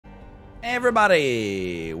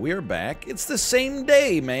Everybody, we're back. It's the same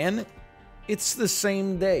day, man. It's the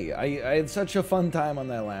same day. I had such a fun time on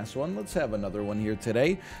that last one. Let's have another one here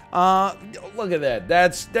today. Look at that.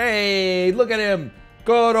 That's, hey, look at him.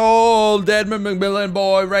 Good old Edmund McMillan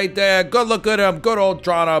boy right there. Good look at him. Good old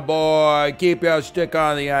Toronto boy. Keep your stick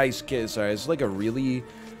on the ice, kid. Sorry, it's like a really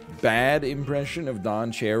bad impression of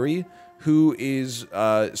Don Cherry, who is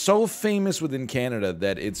so famous within Canada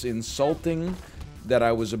that it's insulting that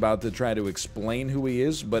I was about to try to explain who he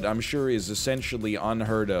is, but I'm sure is essentially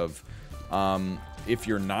unheard of. If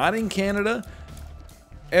you're not in Canada,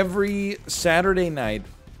 every Saturday night,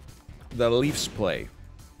 the Leafs play.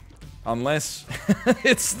 Unless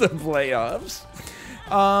it's the playoffs.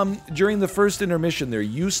 During the first intermission, there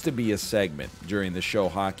used to be a segment during the show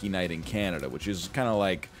Hockey Night in Canada, which is kind of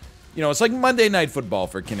like, you know, it's like Monday Night Football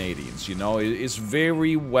for Canadians, you know? It's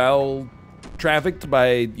very well trafficked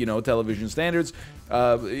by, you know, television standards.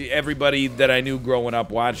 Everybody that I knew growing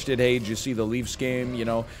up watched it. Hey, did you see the Leafs game? You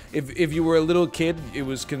know, if you were a little kid, it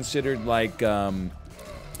was considered like,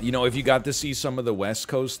 you know, if you got to see some of the West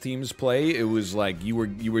Coast teams play, it was like you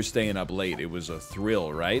were staying up late. It was a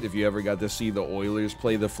thrill, right? If you ever got to see the Oilers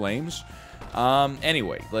play the Flames.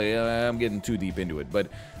 Anyway, like, I'm getting too deep into it, but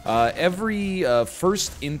every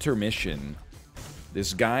first intermission,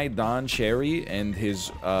 this guy, Don Cherry, and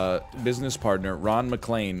his business partner, Ron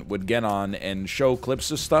McLean, would get on and show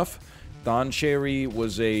clips of stuff. Don Cherry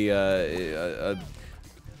was a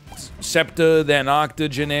septa then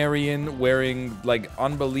octogenarian wearing, like,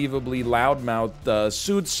 unbelievably loudmouth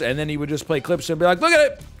suits, and then he would just play clips and be like, look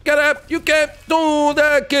at it! Get up! You can't do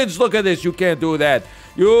that, kids! Look at this! You can't do that!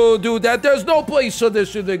 You do that! There's no place for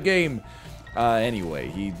this in the game! Anyway,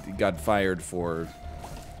 he got fired for...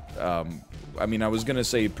 I mean, I was gonna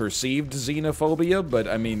say perceived xenophobia, but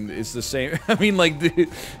I mean, it's the same. I mean, like,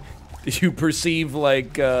 you perceive,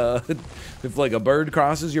 like, if, like, a bird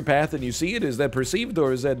crosses your path and you see it, is that perceived,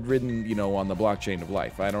 or is that written, you know, on the blockchain of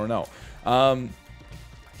life? I don't know.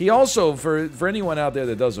 He also, for anyone out there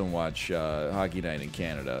that doesn't watch Hockey Night in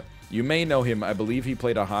Canada, you may know him. I believe he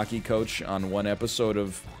played a hockey coach on one episode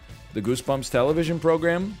of the Goosebumps television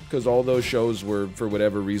program, because all those shows were, for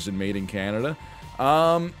whatever reason, made in Canada.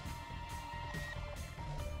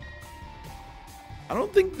 I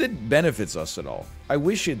don't think that benefits us at all. I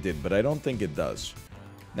wish it did, but I don't think it does.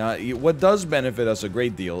 Now, what does benefit us a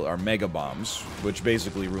great deal are mega bombs, which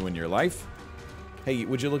basically ruin your life. Hey,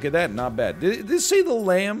 would you look at that? Not bad. Did this say the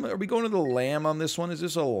lamb? Are we going to the lamb on this one? Is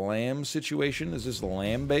this a lamb situation? Is this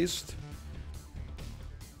lamb-based?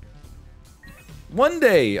 One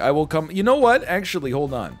day, I will come... You know what? Actually,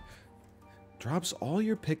 hold on. Drops all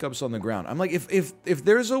your pickups on the ground. I'm like, if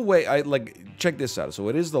there's a way... check this out. So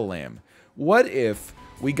it is the lamb. What if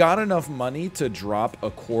we got enough money to drop a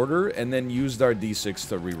quarter and then used our D6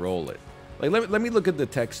 to re-roll it? Like, let me look at the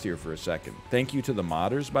text here for a second. Thank you to the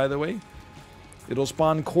modders, by the way. It'll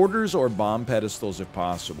spawn quarters or bomb pedestals if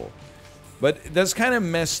possible. But that's kind of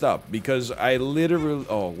messed up because I literally...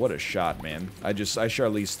 Oh, what a shot, man. I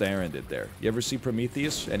Charlize Theron'd it there. You ever see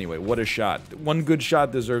Prometheus? Anyway, what a shot. One good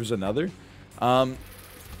shot deserves another. I'm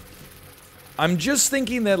just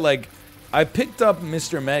thinking that, like... I picked up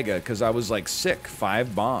Mr. Mega because I was, like, sick.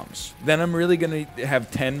 5 bombs. Then I'm really gonna have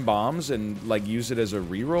 10 bombs and, like, use it as a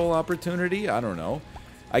reroll opportunity? I don't know.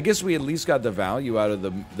 I guess we at least got the value out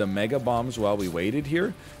of the Mega Bombs while we waited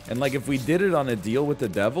here. And, like, if we did it on a deal with the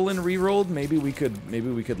devil and rerolled, maybe we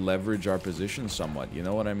could leverage our position somewhat. You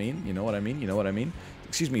know what I mean? You know what I mean? You know what I mean?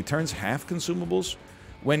 Excuse me, turns half consumables?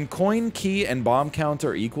 When coin, key, and bomb count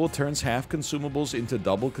are equal, turns half consumables into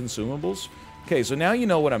double consumables? Okay, so now you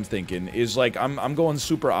know what I'm thinking, is like, I'm going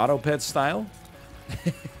super Auto Pet style.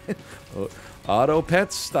 Auto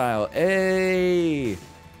Pet style, hey!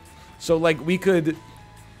 So, like, we could...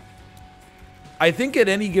 I think at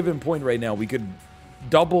any given point right now, we could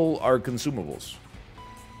double our consumables.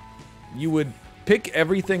 You would pick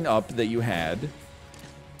everything up that you had.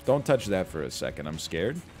 Don't touch that for a second, I'm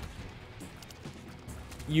scared.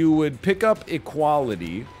 You would pick up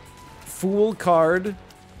Equality, Fool card...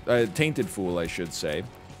 Tainted Fool, I should say.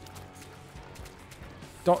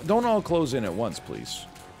 Don't all close in at once, please.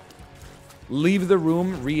 Leave the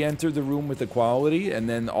room, re-enter the room with Equality, and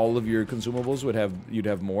then all of your consumables you'd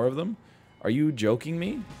have more of them. Are you joking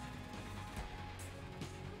me?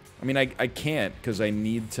 I mean, I can't, because I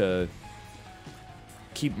need to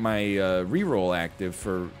keep my reroll active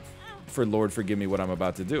for Lord Forgive Me what I'm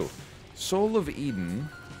about to do. Soul of Eden...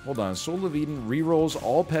 Hold on, Soul of Eden rerolls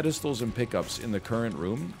all pedestals and pickups in the current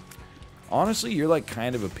room. Honestly, you're like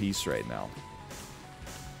kind of a piece right now.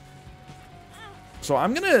 So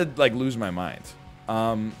I'm gonna like lose my mind.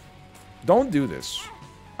 Don't do this.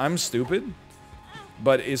 I'm stupid,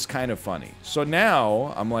 but it's kind of funny. So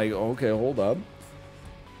now I'm like, okay, hold up.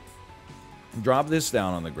 Drop this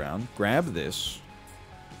down on the ground. Grab this.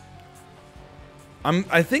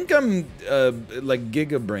 I think I'm like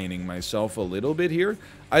giga-braining myself a little bit here.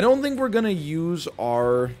 I don't think we're gonna use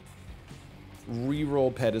our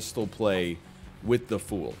reroll pedestal play with the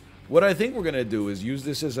Fool. What I think we're gonna do is use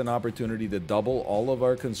this as an opportunity to double all of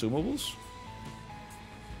our consumables.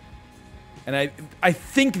 And I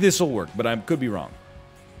think this will work, but I could be wrong.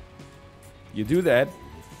 You do that.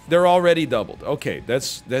 They're already doubled. Okay,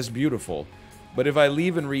 that's beautiful. But if I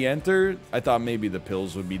leave and re-enter, I thought maybe the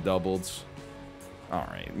pills would be doubled.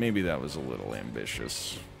 Alright, maybe that was a little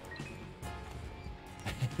ambitious.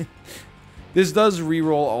 This does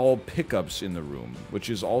reroll all pickups in the room, which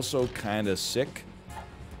is also kind of sick.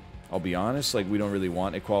 I'll be honest, like, we don't really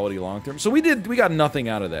want equality long-term. So we got nothing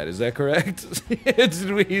out of that, is that correct? We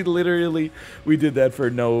did that for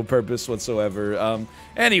no purpose whatsoever.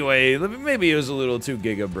 Anyway, maybe it was a little too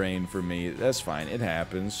giga-brain for me. That's fine, it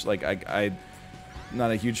happens. Like, I'm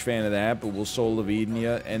not a huge fan of that, but we'll Soul of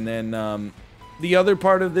Edenia. And then, the other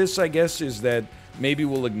part of this, I guess, is that maybe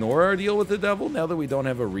we'll ignore our deal with the devil now that we don't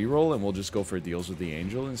have a reroll, and we'll just go for deals with the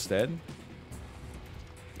angel instead.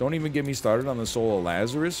 Don't even get me started on the Soul of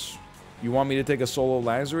Lazarus. You want me to take a Soul of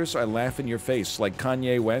Lazarus? I laugh in your face like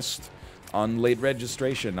Kanye West on late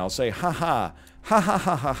registration. I'll say, ha ha, ha ha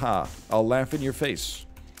ha ha ha. I'll laugh in your face.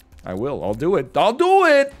 I will. I'll do it. I'll do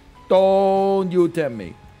it! Don't you tempt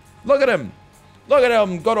me. Look at him. Look at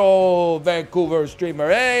him, good old Vancouver streamer.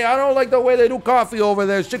 Hey, I don't like the way they do coffee over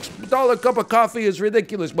there. $6 cup of coffee is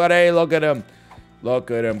ridiculous, but hey, look at him.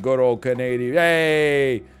 Look at him, good old Canadian.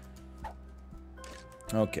 Hey!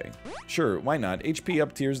 Okay, sure, why not? HP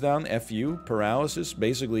up, tears down, FU, paralysis,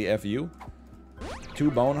 basically FU.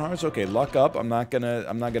 2 bone hearts, okay, luck up. I'm not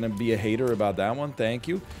gonna be a hater about that one, thank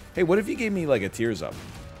you. Hey, what if you gave me like a tears up?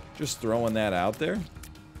 Just throwing that out there.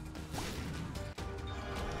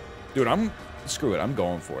 Dude, screw it, I'm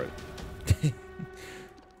going for it.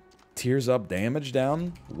 Tears up, damage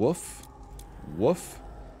down, woof, woof.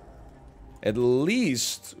 At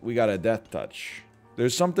least we got a death touch.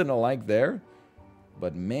 There's something to like there.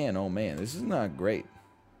 But man, oh man, this is not great.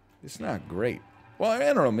 It's not great. Well, I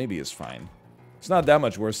don't know, maybe it's fine. It's not that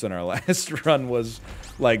much worse than our last run was,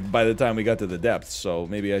 like, by the time we got to the depths, so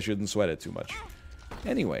maybe I shouldn't sweat it too much.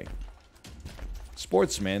 Anyway.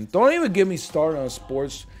 Sports, man. Don't even get me started on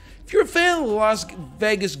sports. If you're a fan of the Las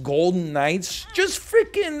Vegas Golden Knights, just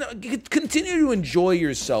freaking continue to enjoy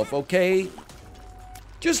yourself, okay?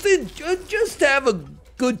 Just have a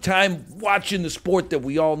good time watching the sport that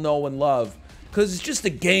we all know and love. Because it's just a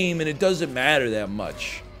game and it doesn't matter that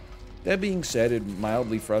much. That being said, it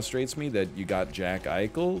mildly frustrates me that you got Jack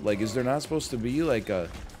Eichel. Like, is there not supposed to be isn't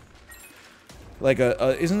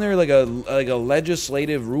there like a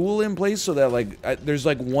legislative rule in place so that like there's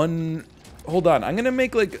like one? Hold on, I'm gonna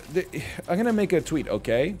make a tweet,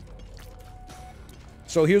 okay?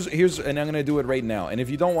 So here's and I'm gonna do it right now. And if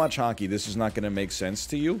you don't watch hockey, this is not gonna make sense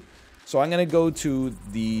to you. So I'm gonna go to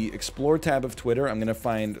the Explore tab of Twitter. I'm gonna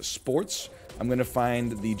find sports. I'm gonna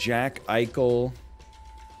find the Jack Eichel.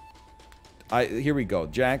 Here we go,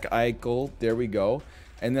 Jack Eichel. There we go.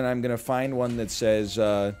 And then I'm gonna find one that says.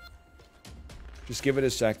 Just give it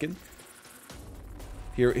a second.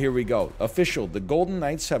 Here we go. Official. The Golden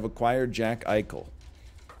Knights have acquired Jack Eichel.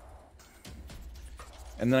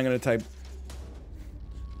 And then I'm gonna type.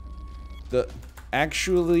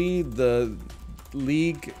 Actually, the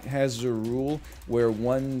league has a rule where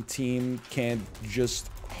one team can't just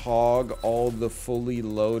hog all the fully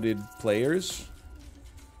loaded players.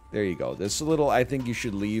 There you go. This little I think you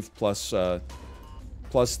should leave plus the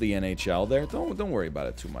NHL there. Don't worry about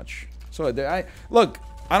it too much. So look,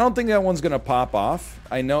 I don't think that one's gonna pop off.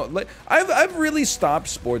 I know, like, I've really stopped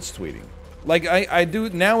sports tweeting. Like I do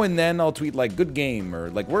now and then. I'll tweet like "good game" or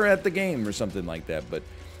like "we're at the game" or something like that. But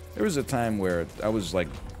there was a time where I was like,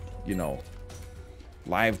 you know,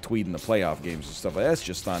 live tweeting the playoff games and stuff. That's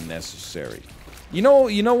just unnecessary. You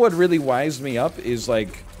know what really wised me up is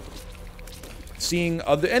like seeing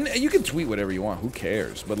other, and you can tweet whatever you want, who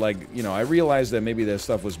cares? But like, you know, I realized that maybe that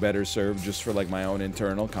stuff was better served just for like my own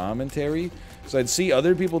internal commentary. So I'd see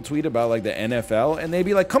other people tweet about like the NFL and they'd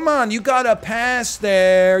be like, come on, you got a pass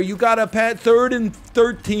there, you got a pass 3rd and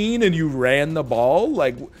 13 and you ran the ball.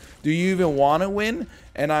 Like, do you even want to win?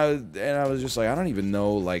 And I was just like, I don't even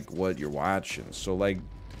know like what you're watching. So like,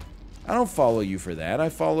 I don't follow you for that. I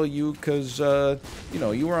follow you because, you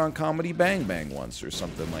know, you were on Comedy Bang Bang once or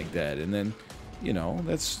something like that. And then, you know,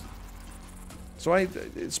 that's... So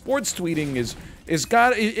sports tweeting is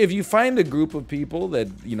got... If you find a group of people that,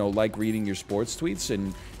 you know, like reading your sports tweets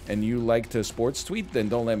and and you like to sports tweet, then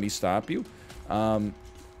don't let me stop you.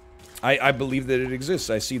 I believe that it exists.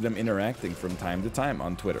 I see them interacting from time to time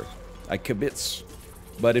on Twitter. I kibitz.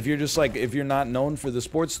 But if you're just like, if you're not known for the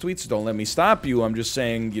sports tweets, don't let me stop you. I'm just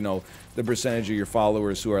saying, you know, the percentage of your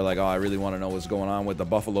followers who are like, oh, I really want to know what's going on with the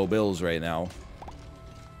Buffalo Bills right now.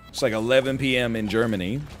 It's like 11 p.m. in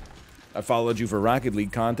Germany. I followed you for Rocket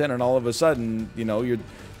League content, and all of a sudden, you know, you're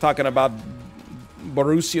talking about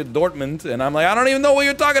Borussia Dortmund, and I'm like, I don't even know what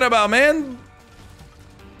you're talking about, man.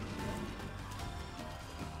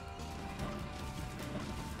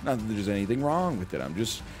 Not that there's anything wrong with it. I'm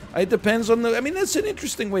just... It depends on the... I mean, that's an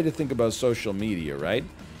interesting way to think about social media, right?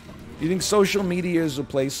 You think social media is a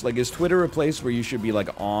place... Like, is Twitter a place where you should be, like,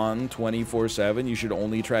 on 24/7? You should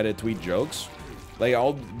only try to tweet jokes? Like,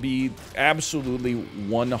 I'll be absolutely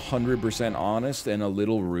 100% honest and a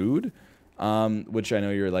little rude, which I know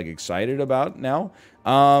you're, like, excited about now.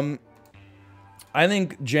 I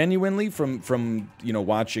think genuinely from you know,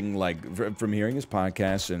 watching, like, from hearing his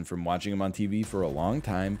podcasts and from watching him on TV for a long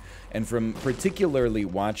time, and from particularly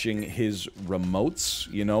watching his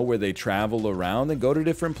remotes, you know, where they travel around and go to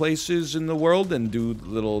different places in the world and do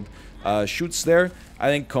little shoots there. I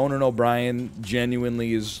think Conan O'Brien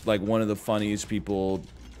genuinely is, like, one of the funniest people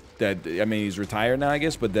that, I mean, he's retired now, I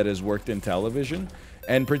guess, but that has worked in television.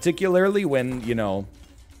 And particularly when, you know,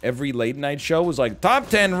 every late night show was like, top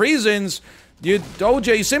 10 reasons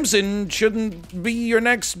O.J. Simpson shouldn't be your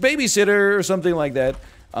next babysitter or something like that.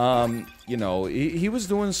 You know, he was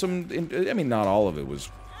doing some, I mean, not all of it was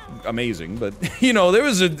amazing, but, you know, there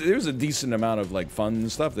was a decent amount of, like, fun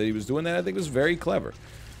stuff that he was doing that I think was very clever.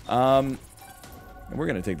 And we're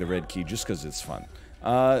gonna take the red key just because it's fun.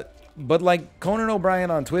 But, like, Conan O'Brien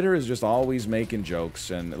on Twitter is just always making jokes,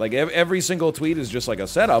 and, like, every single tweet is just like a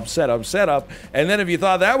setup, and then if you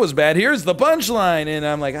thought that was bad, here's the punchline, and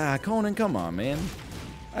I'm like, ah, Conan, come on, man.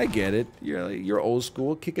 I get it. You're old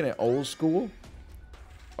school, kicking it old school.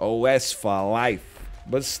 OS for life.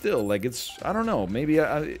 But still, like, it's, I don't know, maybe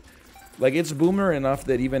like, it's boomer enough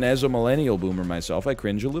that even as a millennial boomer myself, I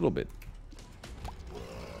cringe a little bit.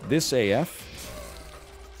 This AF.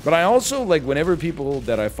 But I also, like, whenever people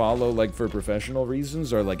that I follow, like, for professional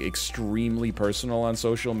reasons are, like, extremely personal on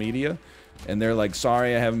social media, and they're like,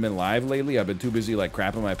 sorry I haven't been live lately, I've been too busy, like,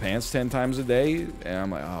 crapping my pants 10 times a day, and I'm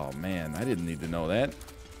like, oh, man, I didn't need to know that.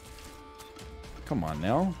 Come on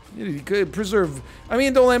now. You could preserve... I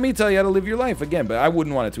mean, don't let me tell you how to live your life again, but I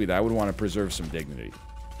wouldn't want to tweet that. I would want to preserve some dignity.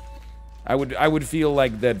 I would feel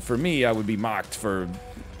like that for me, I would be mocked for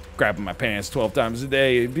crapping my pants 12 times a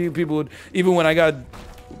day. People would... Even when I got...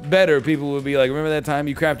 better, people would be like, remember that time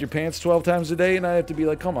you crapped your pants 12 times a day? And I have to be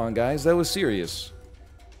like, come on, guys, that was serious.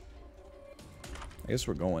 I guess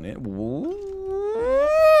we're going in.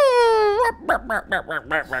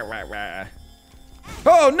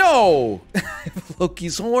 Oh, no!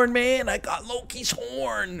 Loki's horn, man. I got Loki's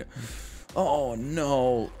horn. Oh,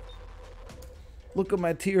 no. Look at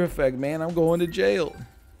my tear effect, man. I'm going to jail.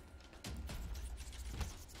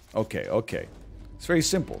 Okay, okay. It's very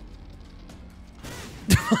simple.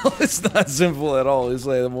 It's not simple at all. It's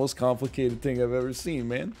like the most complicated thing I've ever seen,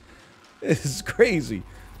 man. It's crazy.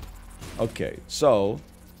 Okay, so,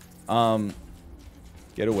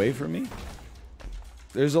 get away from me.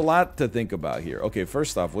 There's a lot to think about here. Okay,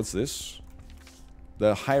 first off, what's this?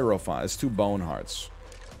 The Hierophant. It's 2 bone hearts.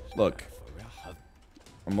 Look.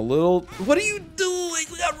 I'm a little... What are you doing?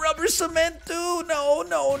 We got rubber cement too? No,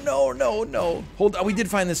 no, no, no, no. Hold on. We did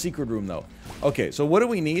find the secret room, though. Okay, so what do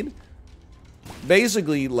we need?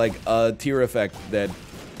 Basically, like, a tear effect that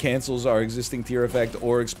cancels our existing tear effect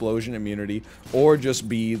or explosion immunity, or just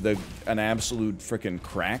be an absolute freaking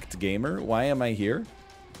cracked gamer. Why am I here?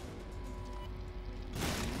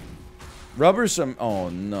 Rubber cement. Oh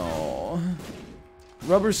no.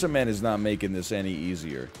 Rubber cement is not making this any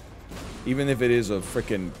easier. Even if it is a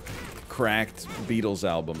freaking cracked Beatles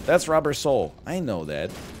album. That's Rubber Soul. I know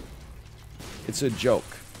that. It's a joke.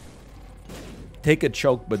 Take a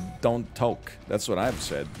choke, but don't toke. That's what I've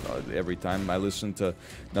said every time I listen to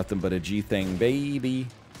Nothing But a G Thing, baby.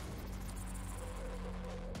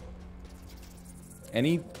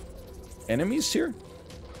 Any enemies here?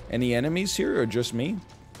 Any enemies here, or just me?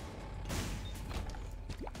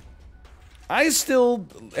 I still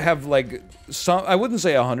have, like, some... I wouldn't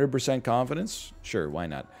say 100% confidence. Sure, why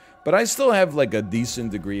not? But I still have, like, a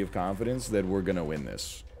decent degree of confidence that we're gonna win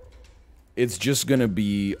this. It's just gonna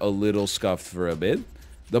be a little scuffed for a bit.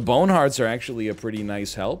 The bone hearts are actually a pretty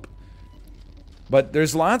nice help. But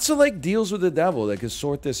there's lots of, like, deals with the devil that could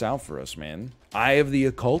sort this out for us, man. Eye of the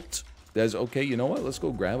Occult. That's okay, you know what? Let's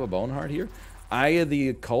go grab a bone heart here. Eye of the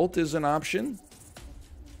Occult is an option.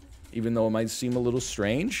 even though it might seem a little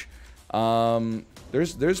strange.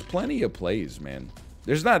 There's plenty of plays, man.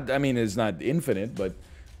 There's not, I mean, it's not infinite, but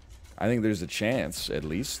I think there's a chance, at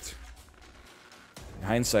least. In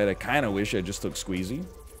hindsight, I kind of wish I just took Squeezy.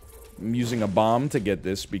 I'm using a bomb to get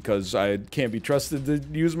this because I can't be trusted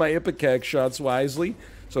to use my Ipecac shots wisely.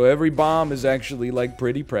 So every bomb is actually, like,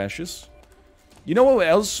 pretty precious. You know what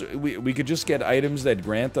else? We could just get items that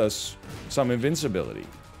grant us some invincibility.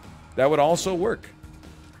 That would also work.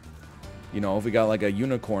 You know, if we got, like, a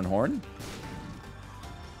unicorn horn.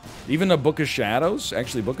 Even a Book of Shadows.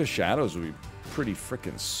 Actually, Book of Shadows would be pretty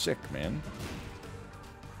freaking sick, man.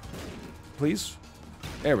 Please?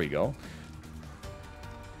 There we go.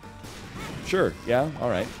 Sure, yeah,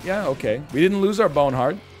 alright. Yeah, okay. We didn't lose our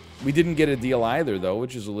Boneheart. We didn't get a deal either, though,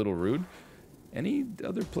 which is a little rude. Any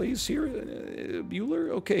other plays here? Bueller?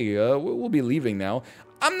 Okay, we'll be leaving now.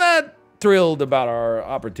 I'm not thrilled about our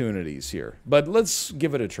opportunities here, but let's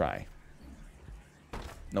give it a try.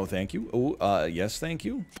 No, thank you. Oh, yes, thank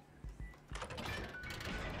you.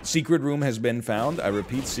 Secret room has been found. I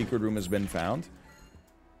repeat, secret room has been found.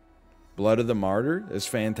 Blood of the Martyr is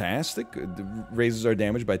fantastic. It raises our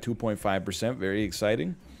damage by 2.5%. Very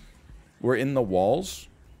exciting. We're in the walls.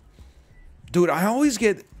 Dude, I always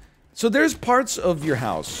get... So there's parts of your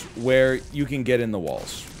house where you can get in the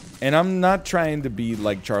walls. And I'm not trying to be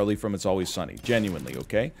like Charlie from It's Always Sunny. Genuinely,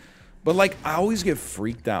 okay? But, like, I always get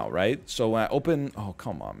freaked out, right? So when I open... Oh,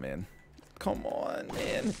 come on, man. Come on,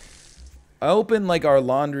 man. I open, like, our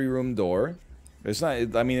laundry room door. It's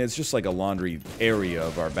not... I mean, it's just, like, a laundry area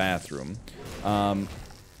of our bathroom. Well,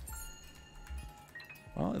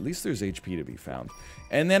 at least there's HP to be found.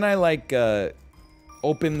 And then I, like,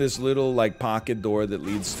 open this little, like, pocket door that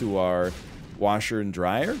leads to our washer and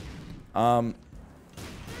dryer.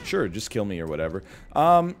 Sure, just kill me or whatever.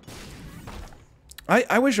 I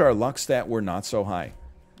wish our luck stat were not so high.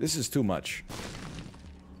 This is too much.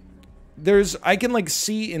 I can, like,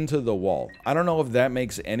 see into the wall. I don't know if that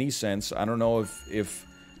makes any sense. I don't know if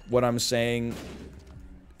what I'm saying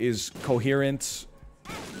is coherent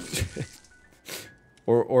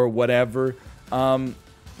or whatever.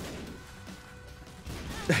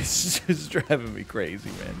 It's just driving me crazy,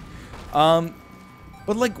 man.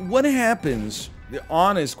 But, like, what happens... The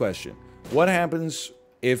honest question. What happens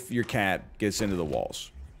if your cat gets into the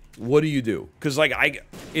walls? What do you do? Because, like,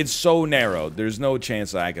 it's so narrow. There's no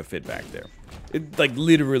chance that I could fit back there. Like,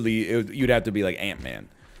 literally, you'd have to be, like, Ant-Man.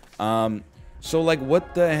 So, like,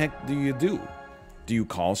 what the heck do you do? Do you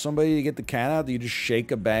call somebody to get the cat out? Do you just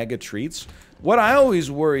shake a bag of treats? What I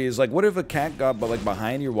always worry is, like, what if a cat got, like,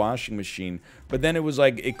 behind your washing machine, but then it was,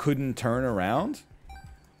 like, it couldn't turn around?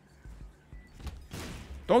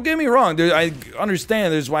 Don't get me wrong. I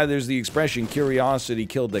understand there's why there's the expression, curiosity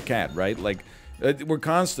killed the cat, right? Like, we're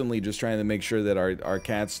constantly just trying to make sure that our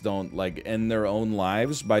cats don't, like, end their own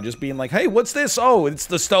lives by just being like, hey, what's this? Oh, it's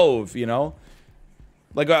the stove, you know?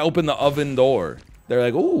 Like, I open the oven door. They're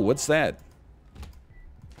like, ooh, what's that?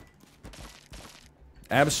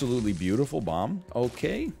 Absolutely beautiful bomb.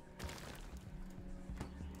 Okay.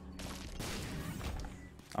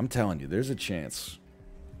 I'm telling you, there's a chance.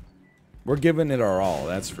 We're giving it our all,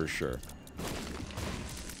 that's for sure.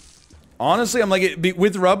 Honestly, I'm like,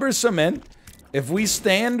 with rubber cement, if we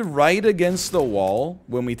stand right against the wall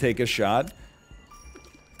when we take a shot,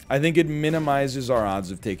 I think it minimizes our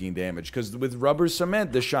odds of taking damage. Because with rubber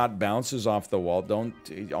cement, the shot bounces off the wall.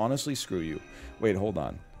 Honestly, screw you. Wait, hold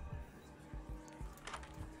on.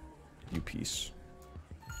 You piece.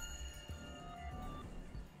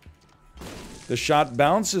 The shot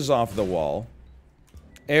bounces off the wall.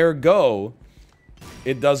 Ergo,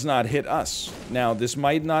 it does not hit us. Now, this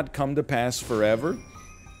might not come to pass forever.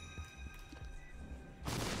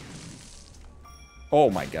 Oh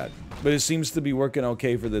my god. But it seems to be working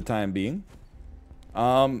okay for the time being.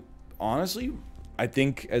 Honestly, I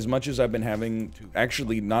think as much as I've been having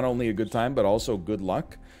actually not only a good time, but also good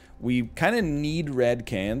luck, we kind of need Red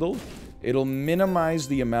Candle. It'll minimize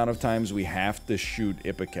the amount of times we have to shoot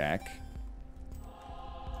Ipecac,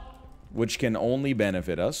 which can only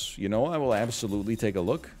benefit us. You know, I will absolutely take a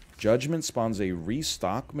look. Judgment spawns a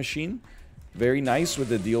restock machine. Very nice with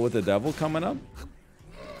the deal with the devil coming up.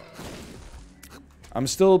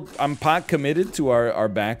 I'm pot committed to our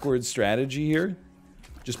backward strategy here.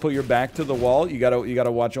 Just put your back to the wall. You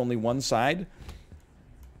gotta watch only one side.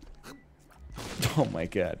 Oh my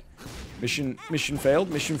god. Mission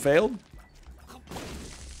failed. Mission failed.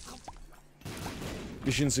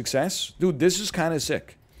 Mission success. Dude, this is kind of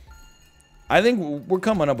sick. I think we're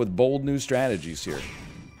coming up with bold new strategies here.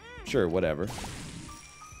 Sure, whatever.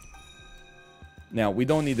 Now, we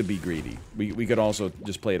don't need to be greedy. We could also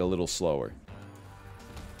just play it a little slower.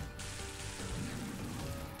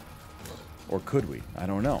 Or could we? I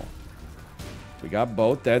don't know. We got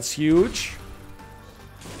both. That's huge.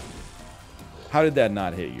 How did that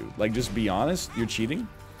not hit you? Like, just be honest. You're cheating?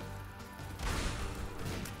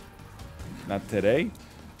 Not today.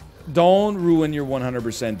 Don't ruin your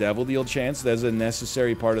 100% Devil Deal chance. That's a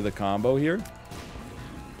necessary part of the combo here.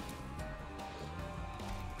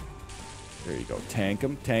 There you go. Tank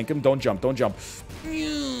him. Tank him. Don't jump. Don't jump.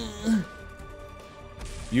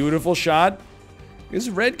 Beautiful shot. This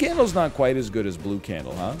red candle's not quite as good as blue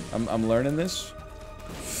candle, huh? I'm learning this.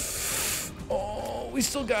 Oh, we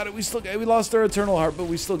still got it. We lost our Eternal Heart, but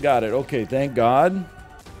we still got it. Okay, thank God.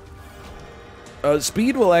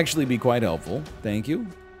 Speed will actually be quite helpful. Thank you.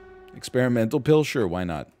 Experimental pill? Sure, why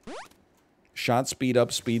not? Shot speed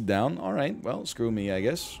up, speed down. Alright, well, screw me, I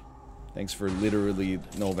guess. Thanks for literally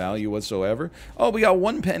no value whatsoever. Oh, we got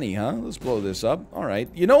 1 penny, huh? Let's blow this up. Alright.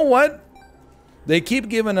 You know what? They keep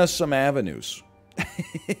giving us some avenues.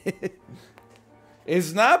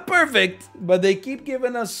 It's not perfect, but they keep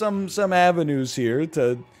giving us some avenues here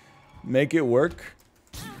to make it work.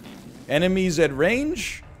 Enemies at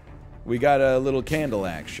range. We got a little candle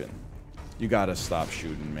action. You gotta stop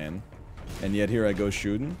shooting, man. And yet here I go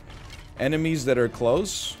shooting. Enemies that are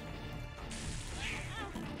close.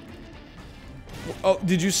 Oh,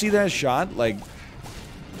 did you see that shot? Like,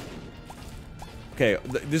 okay,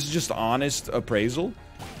 this is just honest appraisal.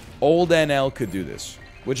 Old NL could do this,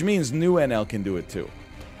 which means new NL can do it too.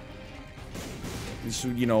 This,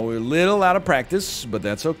 you know, we're a little out of practice, but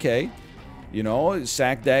that's okay. You know,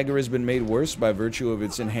 Sack Dagger has been made worse by virtue of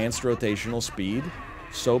its enhanced rotational speed.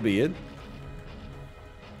 So be it.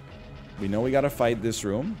 We know we gotta fight this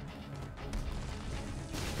room.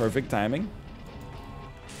 Perfect timing.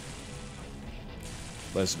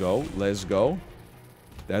 Let's go. Let's go.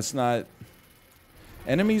 That's not...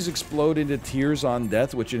 Enemies explode into tears on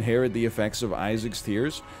death, which inherit the effects of Isaac's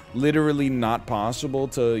tears. Literally not possible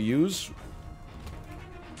to use.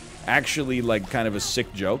 Actually, like, kind of a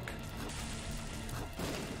sick joke.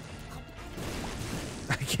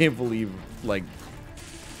 I can't believe, like...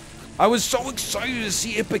 I was so excited to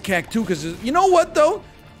see Ipecac, too, because... You know what, though?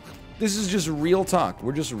 This is just real talk.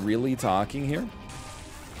 We're just really talking here.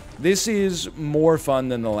 This is more fun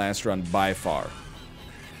than the last run, by far.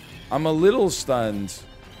 I'm a little stunned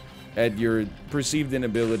at your perceived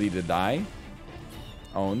inability to die.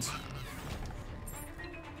 Owns.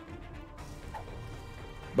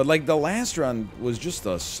 But, like, the last run was just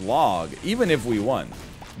a slog, even if we won.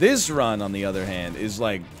 This run, on the other hand, is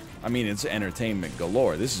like... I mean, it's entertainment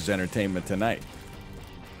galore. This is entertainment tonight.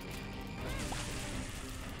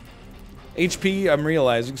 HP, I'm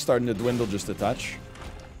realizing, starting to dwindle just a touch.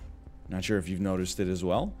 Not sure if you've noticed it as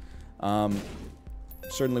well.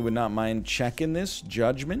 Certainly would not mind checking this.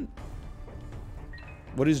 Judgment.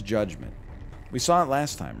 What is Judgment? We saw it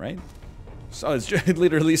last time, right? So it's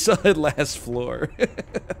literally saw it last floor.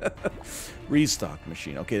 Restock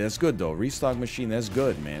machine. Okay, that's good though. Restock machine, that's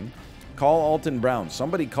good, man. Call Alton Brown.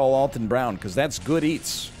 Somebody call Alton Brown, because that's good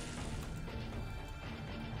eats.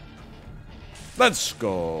 Let's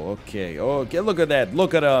go. Okay. Okay, look at that.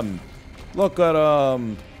 Look at him. Look at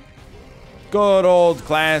him. Good old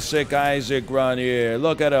classic Isaac run here.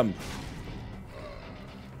 Look at him.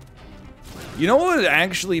 You know what would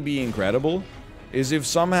actually be incredible? Is if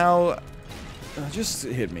somehow... just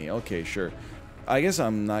hit me. Okay, sure. I guess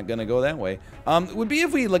I'm not gonna go that way. Would be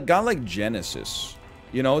if we got like Genesis.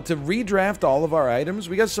 You know, to redraft all of our items.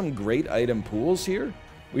 We got some great item pools here.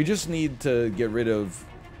 We just need to get rid of...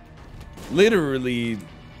 Literally,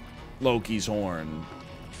 Loki's Horn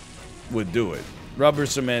would do it. Rubber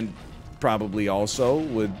Cement probably also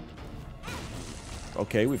would...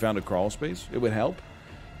 Okay, we found a crawl space. It would help.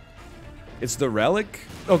 It's the Relic?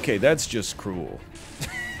 Okay, that's just cruel.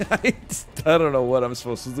 I don't know what I'm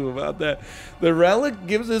supposed to do about that. The Relic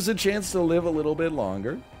gives us a chance to live a little bit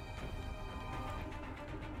longer.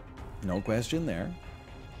 No question there.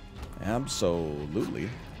 Absolutely.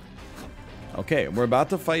 Okay, we're about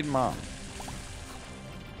to fight Mom.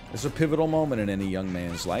 It's a pivotal moment in any young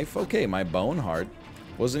man's life. Okay, my bone heart.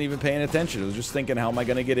 Wasn't even paying attention. I was just thinking, how am I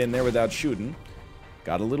going to get in there without shooting?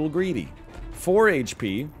 Got a little greedy. 4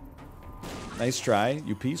 HP. Nice try,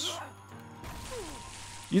 you piece.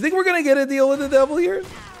 You think we're going to get a deal with the devil here?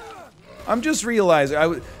 I'm just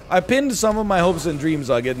realizing. I pinned some of my hopes and dreams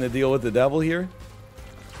on getting a deal with the devil here.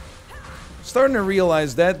 Starting to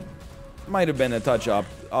realize that might have been a touch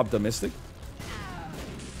optimistic.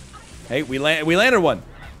 Hey, we landed one.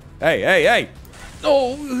 Hey, hey, hey.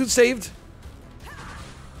 Oh, saved.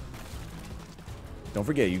 Don't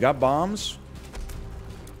forget, you got bombs.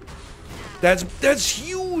 That's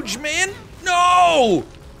huge, man. No!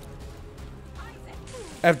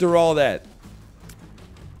 After all that.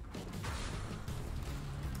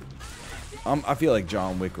 I feel like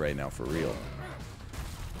John Wick right now, for real.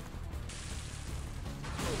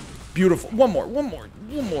 Beautiful. One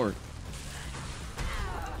more.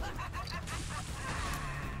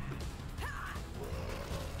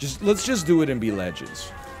 Let's just do it and be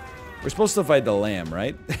legends. We're supposed to fight the lamb,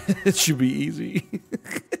 right? It should be easy.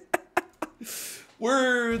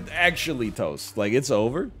 We're actually toast. Like, it's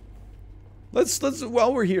over. Let's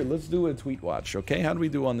while we're here, let's do a tweet watch, okay? How do we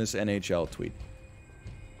do on this NHL tweet?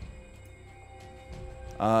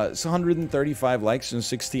 It's 135 likes in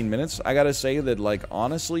 16 minutes. I gotta say that, like,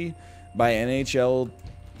 honestly, by NHL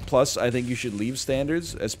Plus, I think you should leave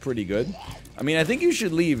standards. That's pretty good. I mean, I think you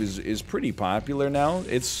should leave is pretty popular now.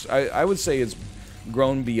 I would say it's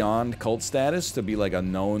grown beyond cult status to be like a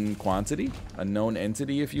known quantity, a known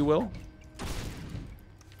entity, if you will.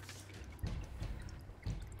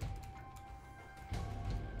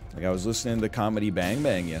 Like, I was listening to Comedy Bang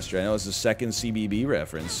Bang yesterday. I know it's the second CBB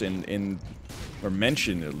reference or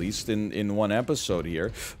mentioned at least in one episode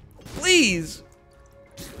here. Please.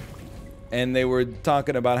 And they were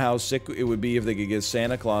talking about how sick it would be if they could get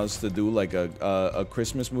Santa Claus to do like a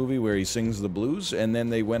Christmas movie where he sings the blues. And then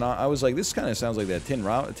they went on. I was like, this kind of sounds like that Tim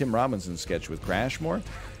Robinson sketch with Crashmore.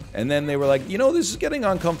 And then they were like, you know, this is getting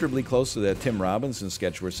uncomfortably close to that Tim Robinson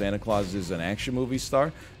sketch where Santa Claus is an action movie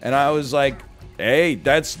star. And I was like, hey,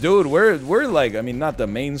 dude, we're like, I mean, not the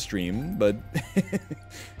mainstream, but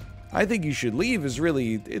I think you should leave is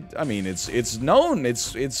really, I mean, it's known,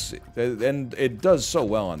 and it does so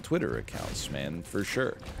well on Twitter accounts, man, for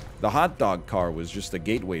sure. The hot dog car was just a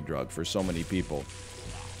gateway drug for so many people.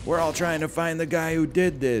 We're all trying to find the guy who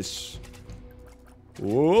did this.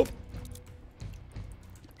 Whoop.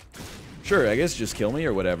 Sure, I guess just kill me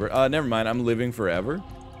or whatever. Never mind, I'm living forever.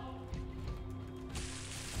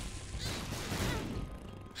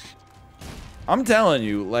 I'm telling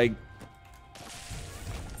you, like,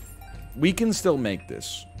 we can still make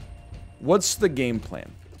this. What's the game plan?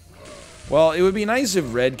 Well, it would be nice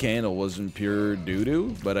if Red Candle wasn't pure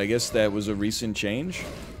doo-doo, but I guess that was a recent change.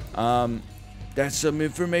 That's some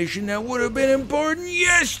information that would have been important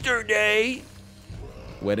yesterday.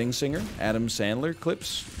 Wedding Singer, Adam Sandler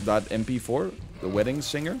clips.mp4, the Wedding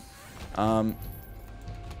Singer.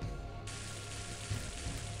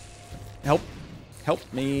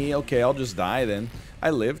 Help me. Okay, I'll just die then.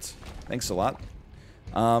 I lived. Thanks a lot.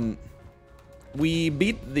 We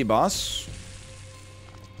beat the boss.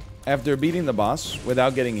 After beating the boss,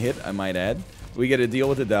 without getting hit, I might add, we get a deal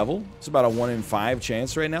with the devil. It's about a 1 in 5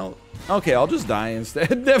 chance right now. Okay, I'll just die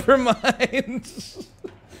instead. Never mind.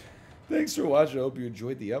 Thanks for watching. I hope you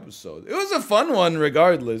enjoyed the episode. It was a fun one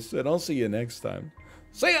regardless, and I'll see you next time.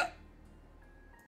 See ya!